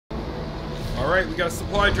Alright, we got a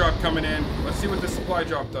supply drop coming in. Let's see what this supply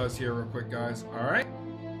drop does here real quick, guys. Alright.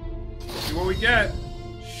 See what we get.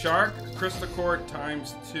 Shark crystal core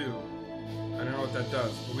times 2. I don't know what that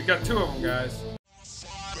does, but we got 2 of them, guys.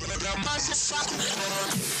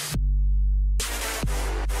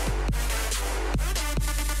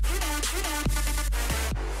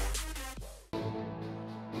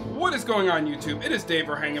 What is going on, YouTube? It is Dave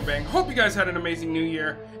or Hang and Bang. Hope you guys had an amazing new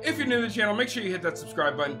year. If you're new to the channel, make sure you hit that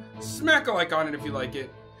subscribe button, smack a like on it if you like it,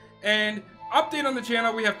 and update on the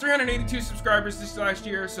channel. We have 382 subscribers this last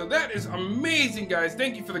year, so that is amazing, guys.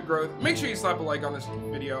 Thank you for the growth. Make sure you slap a like on this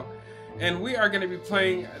video. And we are going to be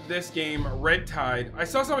playing this game, Red Tide. I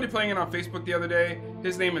saw somebody playing it on Facebook the other day.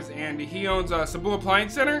 His name is Andy. He owns Cebu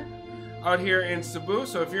Appliance Center out here in Cebu.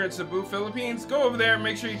 So if you're in Cebu, Philippines, go over there.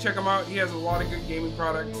 Make sure you check him out. He has a lot of good gaming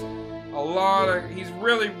products. He's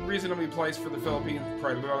really reasonably priced for the Philippines,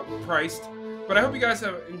 priced. But I hope you guys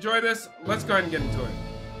have enjoyed this. Let's go ahead and get into it.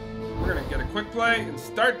 We're going to get a quick play and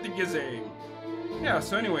start the game. Yeah,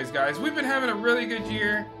 so anyways, guys, we've been having a really good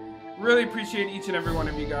year. Really appreciate each and every one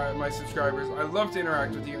of you guys, my subscribers. I love to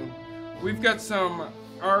interact with you. We've got some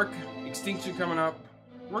Ark Extinction coming up.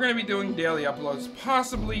 We're going to be doing daily uploads,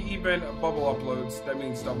 possibly even bubble uploads. That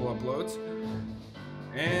means double uploads.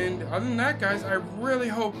 And other than that, guys, I really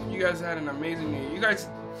hope you guys had an amazing year. You guys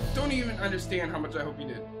don't even understand how much I hope you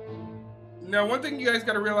did. Now, one thing you guys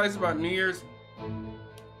got to realize about New Year's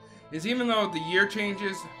is even though the year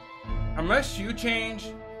changes, unless you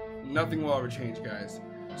change, nothing will ever change, guys.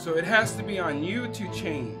 So it has to be on you to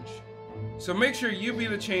change. So make sure you be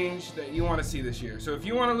the change that you want to see this year. So if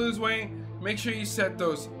you want to lose weight, make sure you set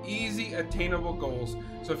those easy, attainable goals.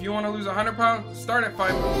 So if you want to lose 100 pounds, start at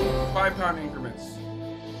 5-pound increments.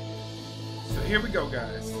 So here we go,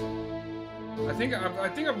 guys. I think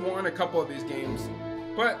I've won a couple of these games,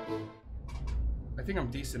 but I think I'm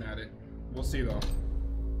decent at it. We'll see though.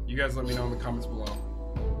 You guys let me know in the comments below.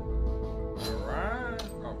 Alright.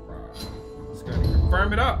 Let's go ahead and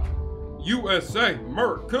confirm it up. USA,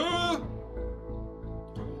 America!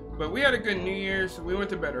 But we had a good New Year's. We went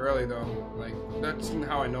to bed early though. Like, that's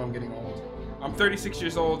how I know I'm getting old. I'm 36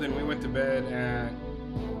 years old and we went to bed at,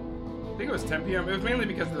 I think it was 10 p.m. It was mainly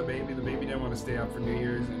because of the baby. The baby didn't want to stay up for New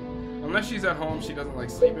Year's. And unless she's at home, she doesn't like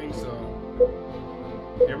sleeping, so.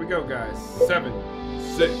 Here we go, guys. 7,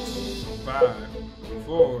 6, 5,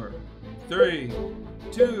 4, 3,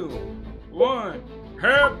 2, 1.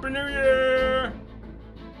 Happy New Year!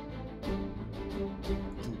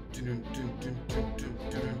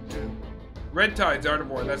 Red Tide's Art of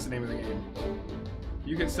War, that's the name of the game.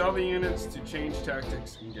 You can sell the units to change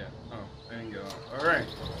tactics and get. Oh, I didn't get off. Alright.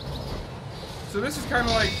 So this is kind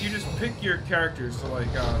of like you just pick your characters. So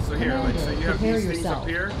like, so here, like, so you have these things up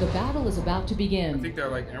here. The battle is about to begin. I think they're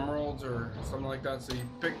like emeralds or something like that. So you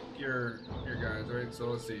pick your guys, right? So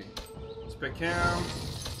let's see. Let's pick him.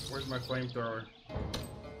 Where's my flamethrower?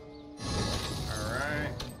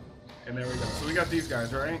 Alright. And there we go. So we got these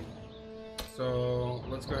guys, right? So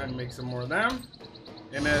let's go ahead and make some more of them.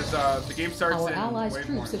 And as the game starts, our allies'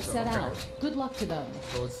 troops have set out. Good luck to them.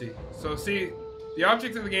 So let's see. So see, the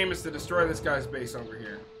object of the game is to destroy this guy's base over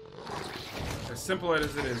here. As simple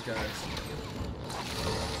as it is, guys.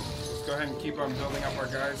 Let's go ahead and keep on building up our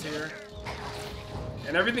guys here.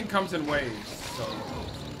 And everything comes in waves, so.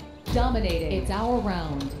 Dominating. It's our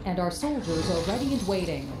round, and our soldiers are ready and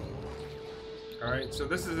waiting. Alright, so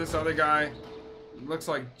this is this other guy. Looks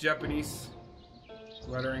like Japanese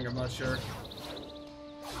lettering, I'm not sure.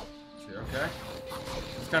 Okay.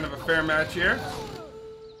 It's kind of a fair match here.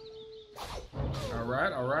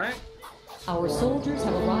 Alright, alright. Our soldiers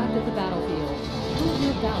have arrived at the battlefield. Prove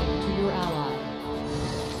your value to your ally.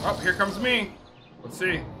 Oh, here comes me. Let's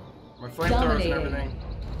see. My flamethrowers and everything.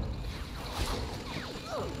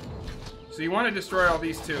 So you want to destroy all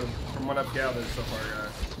these two, from what I've gathered so far,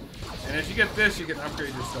 guys. And as you get this, you can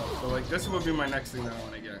upgrade yourself. So like, this will be my next thing that I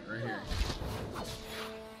want to get, right here.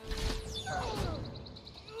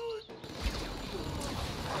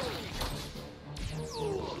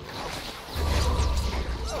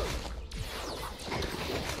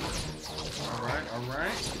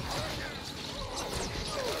 Alright.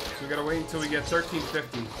 So we gotta wait until we get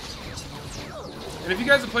 1350. And if you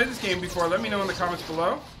guys have played this game before, let me know in the comments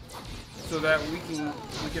below. So that we can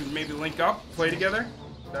maybe link up, play together.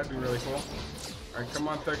 That'd be really cool. Alright, come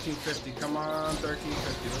on, 1350. Come on,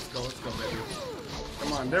 1350. Let's go, baby.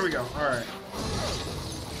 Come on, there we go. Alright.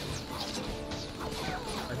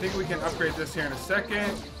 I think we can upgrade this here in a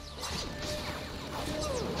second.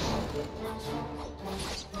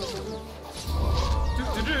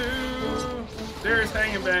 There's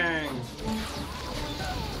Hang and Bang.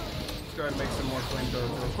 Let's go go ahead and make some more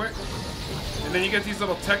flamethrowers real quick. And then you get these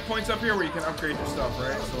little tech points up here where you can upgrade your stuff,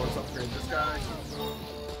 right? So let's upgrade this guy.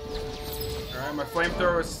 Alright, my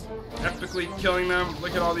flamethrower is epically killing them.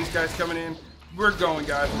 Look at all these guys coming in. We're going,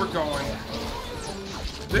 guys. We're going.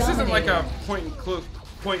 This isn't like a point and click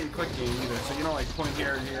game either. So you don't like point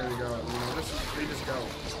here and here to go. You know, they just go.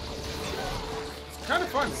 It's kind of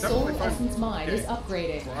fun. It's definitely fun. Soul Essence Mine is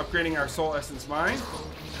upgrading. We're upgrading our Soul Essence Mine.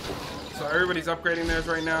 So everybody's upgrading theirs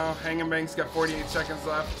right now. Hang and Bang's got 48 seconds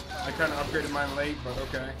left. I kind of upgraded mine late, but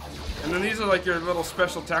okay. And then these are like your little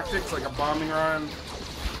special tactics, like a bombing run.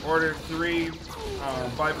 Order 3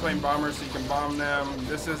 biplane bombers so you can bomb them.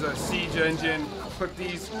 This is a siege engine. Click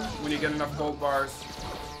these when you get enough gold bars.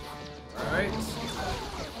 Alright.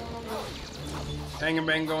 Hang and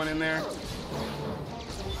Bang going in there.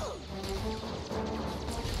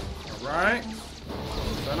 Alright.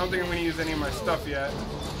 So I don't think I'm going to use any of my stuff yet.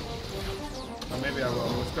 Or maybe I will.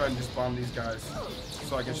 Let's go ahead and just bomb these guys.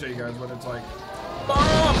 So I can show you guys what it's like.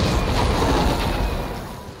 Bomb!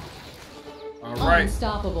 Alright.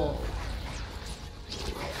 Unstoppable.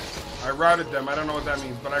 I routed them. I don't know what that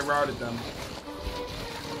means, but I routed them.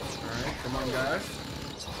 Alright, come on, guys.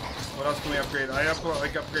 What else can we upgrade? I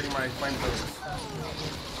like upgrading my flamethrowers.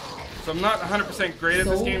 So I'm not 100% great at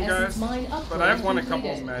this game, guys, but I have won a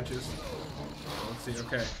couple of matches. Let's see,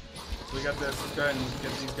 okay. So we got this. Let's go ahead and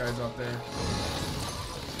get these guys out there.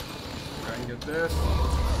 Go ahead and get this.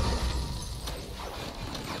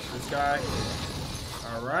 This guy.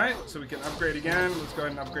 Alright, so we can upgrade again. Let's go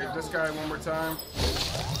ahead and upgrade this guy one more time.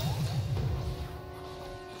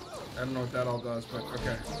 I don't know what that all does, but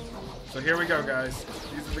okay. So here we go, guys.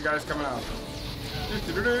 These are the guys coming out.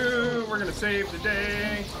 We're gonna save the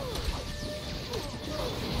day.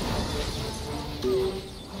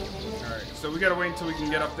 Alright, so we gotta wait until we can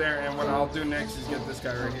get up there, and what I'll do next is get this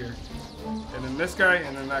guy right here. And then this guy,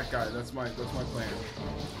 and then that guy. That's my plan.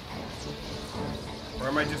 Or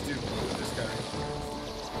I might just do this guy.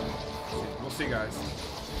 We'll see, guys.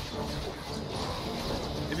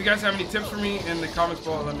 If you guys have any tips for me in the comments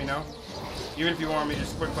below, let me know. Even if you want me to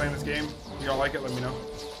just quit playing this game, if you don't like it, let me know.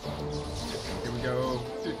 Here we go.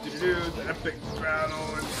 The epic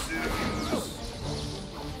battle ensues.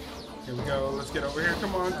 Here we go. Let's get over here.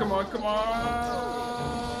 Come on, come on, come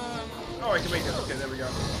on. Oh, I can make it. Okay, there we go.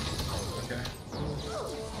 Okay.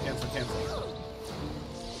 Cancel.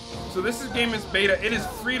 So this game is beta. It is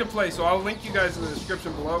free to play, so I'll link you guys in the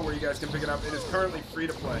description below where you guys can pick it up. It is currently free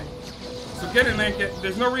to play. So get in there.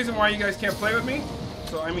 There's no reason why you guys can't play with me.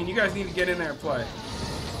 So, I mean, you guys need to get in there and play.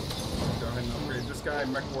 Go ahead and upgrade this guy.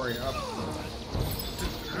 Mech Warrior up.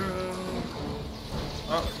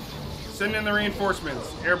 Oh. Send in the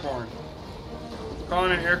reinforcements. Airborne.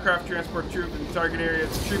 Calling an aircraft transport troop in the target area.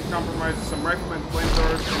 The troop compromises some riflemen,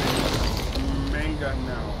 flamethrowers, and manga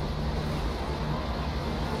now.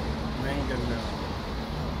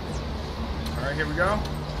 Alright, here we go.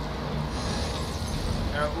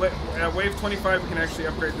 At wave 25, we can actually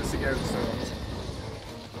upgrade this again, so.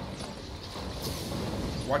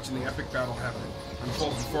 Watching the epic battle happen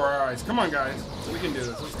unfold before our eyes. Come on, guys. We can do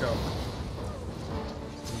this. Let's go.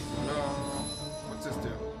 What's this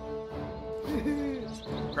do?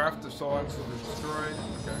 Craft of soul items will be destroyed.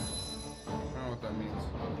 Okay. I don't know what that means.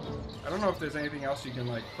 I don't know if there's anything else you can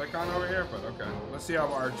like click on over here, but okay. Let's see how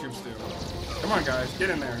our troops do. Come on, guys, get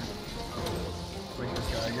in there. Click this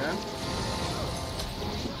guy again.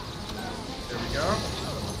 There we go.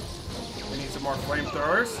 We need some more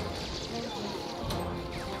flamethrowers.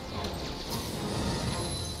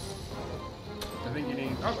 I think you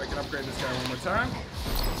need. Oh, I can upgrade this guy one more time.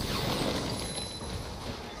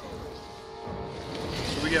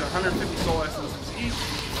 So we get 150 soul essences each.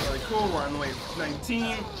 Really cool. We're on wave 19.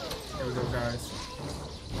 Here we go, guys.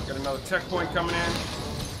 Got another tech point coming in.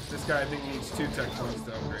 This guy, I think, needs 2 tech points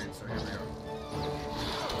to upgrade, so here we go.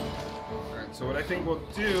 Alright, so what I think we'll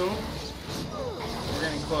do... We're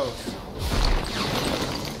getting close.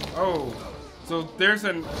 Oh! So there's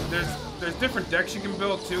different decks you can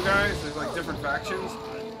build, too, guys. There's, like, different factions.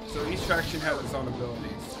 So each faction has its own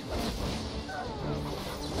abilities.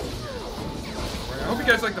 I hope you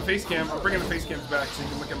guys like the face cam. I'm bringing the face cams back so you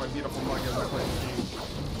can look at my beautiful mug as I play this game.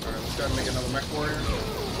 Alright, let's go ahead and make another Mech Warrior.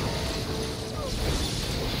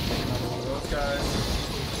 Make another one of those guys.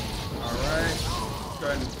 Alright. Let's go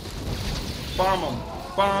ahead and bomb them.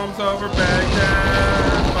 Bombs over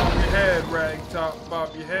Baghdad. Bob your head, ragtop.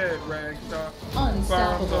 Bob your head, ragtop. Bombs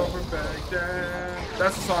over Baghdad.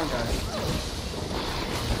 That's the song, guys.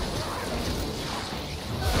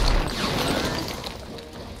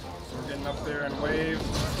 Up there and wave.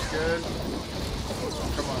 Good.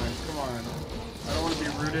 Come on, come on. I don't want to be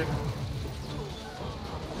rooted.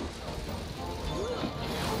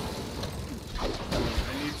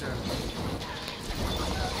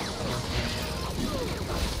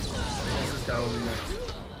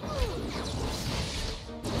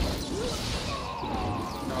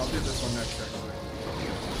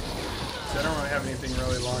 I don't really have anything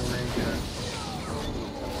really long range yet.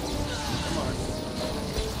 Come on.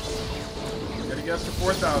 Gotta get up to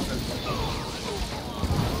 4,000.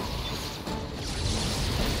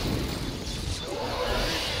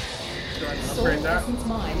 Go ahead and upgrade that. Essence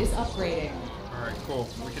Mine is upgrading. Alright, cool.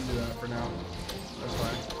 We can do that for now. That's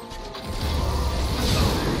fine.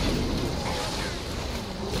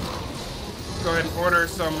 Go ahead and order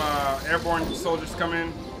some airborne soldiers come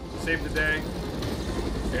in. Save the day.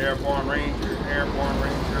 Airborne Ranger,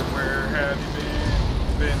 where have you been?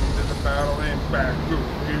 Been to the battle and back.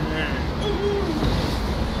 Alright,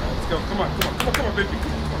 let's go. Come on, baby. Come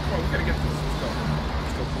on. We gotta get this.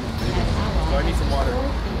 Let's go, come on, baby. So I need some water.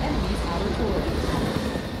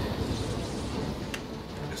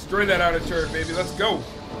 Destroy that outer turret, baby. Let's go.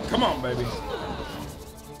 Come on, baby.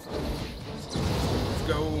 Let's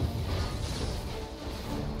go.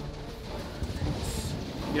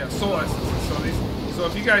 Yeah, soul essences. So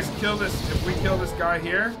if you guys kill this, if we kill this guy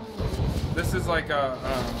here, this is like a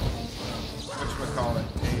whatchamacallit,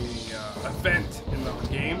 a event in the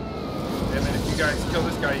game. And then if you guys kill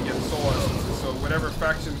this guy, you get soul essences. So whatever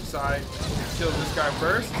faction side kills this guy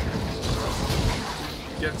first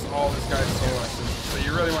gets all this guy's soul essences. So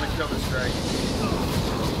you really want to kill this dragon.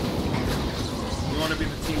 You want to be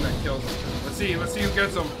the team that kills him. Let's see who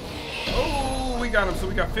gets them. Oh, we got him. So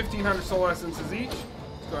we got 1,500 soul essences each.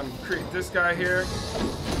 Go ahead and create this guy here.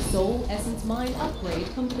 Soul Essence Mine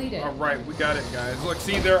upgrade completed. Alright, we got it, guys. Look,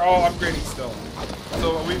 see, they're all upgrading still.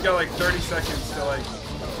 So we've got like 30 seconds to like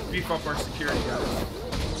beef up our security, guys.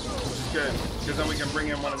 Which is good, because then we can bring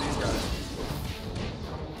in one of these guys.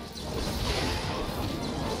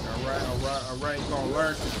 Alright, you're gonna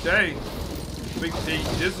learn today. Big D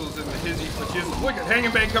Dizzles in the hizzy for jizzles. Look at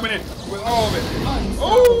Hanging Bang coming in with all of it.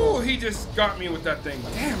 Oh, he just got me with that thing.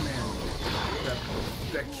 Damn, man.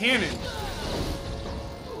 That cannon.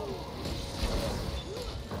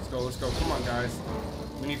 Let's go. Come on, guys.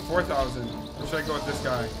 We need 4,000. Or should I go with this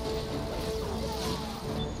guy?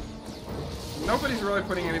 Nobody's really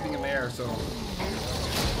putting anything in the air, so.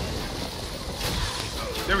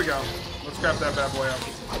 There we go. Let's grab that bad boy up.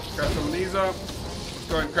 Grab some of these up. Let's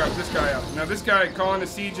go ahead and grab this guy up. Now, this guy, calling a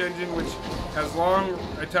siege engine, which has long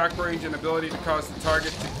attack range and ability to cause the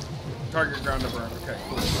target ground to burn. Okay,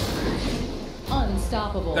 cool.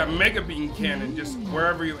 Unstoppable. That mega beam cannon, just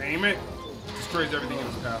wherever you aim it, destroys everything in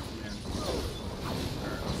its path, man.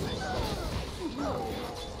 Alright, let's see.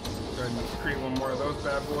 Go ahead and create one more of those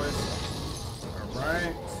bad boys.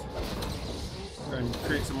 Alright. Go ahead and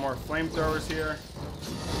create some more flamethrowers here.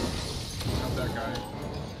 Not that guy.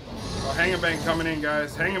 Oh, Hang and Bang coming in,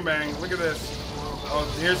 guys. Hang and Bang, look at this. Oh,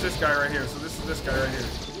 here's this guy right here. So this is this guy right here.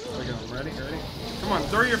 Look at him. Ready? Come on,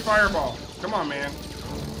 throw your fireball. Come on, man.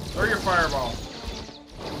 Throw your fireball.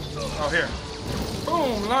 Oh, here.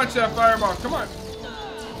 Boom! Launch that fireball. Come on.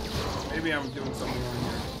 Maybe I'm doing something wrong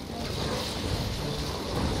here.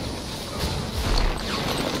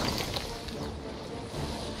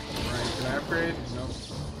 Alright, can I upgrade? No.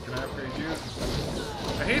 Can I upgrade you?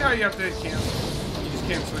 I hate how you have to cancel. You just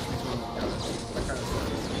can't switch between them, guys. That kind of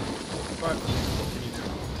sucks. But, what can you do?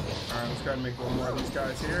 Alright, let's go ahead and make one more of these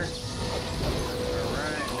guys here.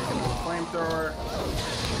 Alright, make another flamethrower.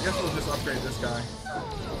 I guess we'll just upgrade this guy.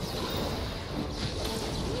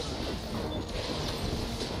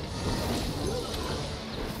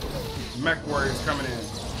 Mech warriors coming in.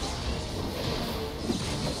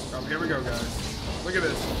 Oh, here we go, guys. Look at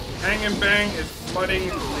this. Hang and Bang is flooding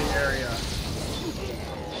the area.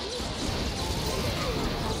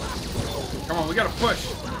 Come on, we gotta push.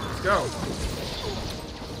 Let's go.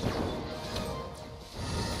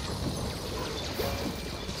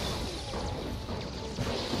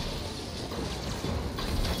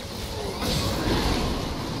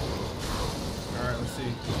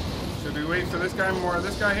 Should we wait for this guy, more of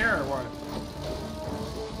this guy here, or what?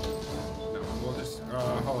 No, we'll just,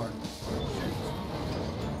 hold on.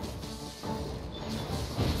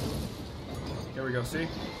 Here we go, see?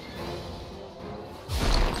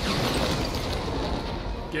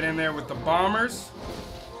 Get in there with the bombers.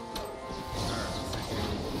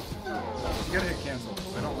 Alright, let's see. You gotta hit cancel.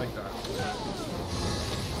 I don't like that.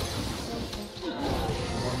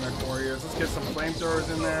 More mech warriors. Let's get some flamethrowers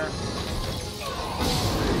in there.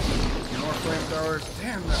 More flamethrowers.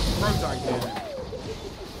 Damn, that proton cannon.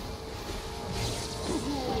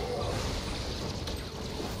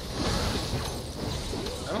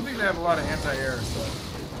 I don't think they have a lot of anti-air, so.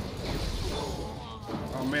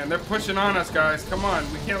 Oh man, they're pushing on us, guys. Come on,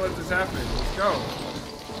 we can't let this happen. Let's go.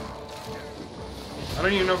 I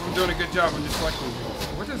don't even know if I'm doing a good job. I'm just selecting things.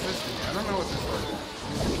 What does this do? I don't know what this does.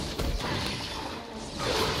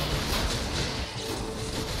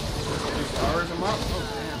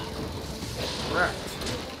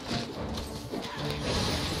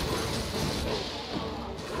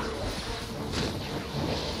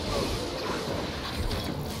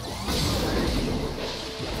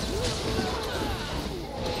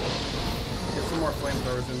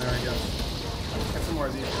 flamethrowers in there, I guess. Get some more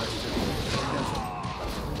of these guys too.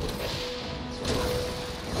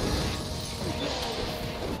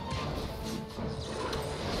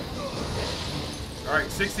 Alright,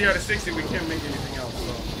 60 out of 60, we can't make anything else,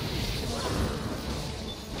 so.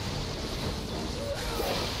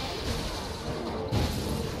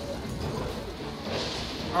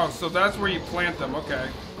 Oh, so that's where you plant them, okay.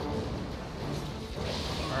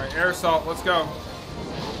 Alright, air assault, let's go.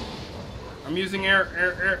 I'm using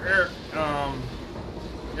airborne,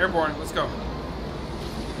 let's go.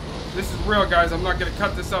 This is real, guys. I'm not gonna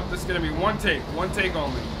cut this up. This is gonna be one take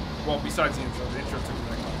only. Well, besides the intro. The intro took me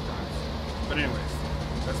like 5 times. But anyways,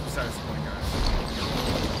 that's besides the point, guys.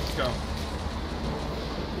 Let's go.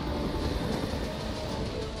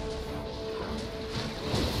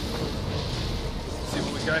 Let's see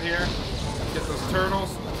what we got here. Get those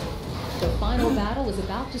turtles. The final battle is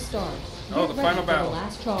about to start. Oh, the final battle. The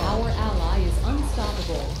last charge. Our ally is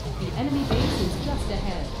unstoppable. The enemy base is just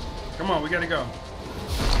ahead. Come on, we gotta go.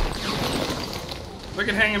 Look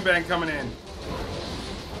at Hang and Bang coming in.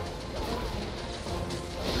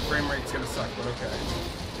 The frame rate's gonna suck, but okay.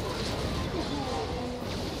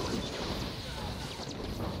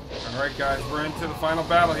 Alright guys, we're into the final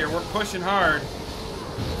battle here. We're pushing hard.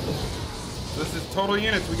 This is total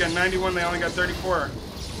units. We got 91, they only got 34.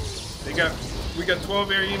 We got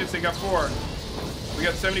 12 air units, they got 4. We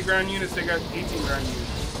got 70 ground units, they got 18 ground units.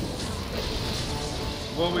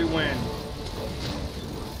 Will we win?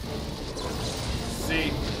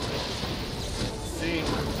 See.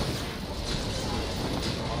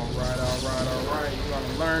 Alright. You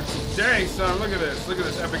gotta learn today, son. Look at this. Look at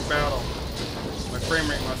this epic battle. My frame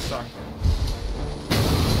rate must suck.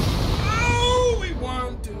 Oh, we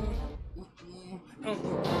want to.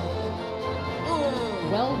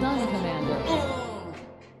 Well done, Commander.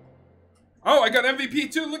 Oh, I got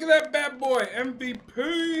MVP too. Look at that bad boy.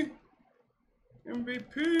 MVP.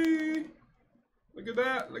 Look at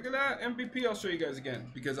that. MVP. I'll show you guys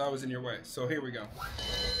again because I was in your way. So here we go.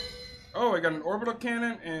 Oh, I got an orbital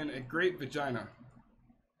cannon and a great vagina.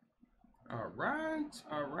 Alright.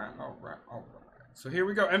 So here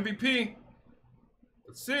we go. MVP.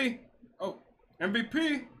 Let's see. Oh,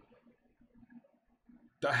 MVP.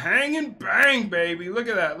 The Hang and Bang, baby. Look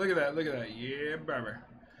at that. Yeah, baby.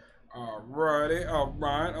 Alrighty.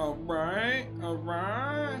 Alright.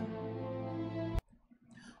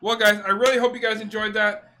 Well, guys, I really hope you guys enjoyed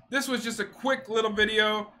that. This was just a quick little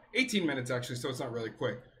video. 18 minutes, actually, so it's not really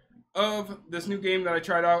quick. Of this new game that I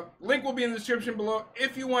tried out. Link will be in the description below.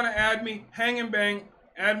 If you want to add me, Hang and Bang,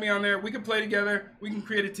 add me on there. We can play together. We can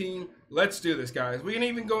create a team. Let's do this, guys. We can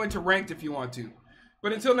even go into ranked if you want to.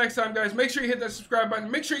 But until next time, guys, make sure you hit that subscribe button.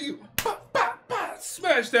 Make sure you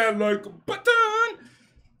smash that like button.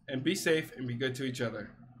 And be safe and be good to each other.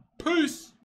 Peace.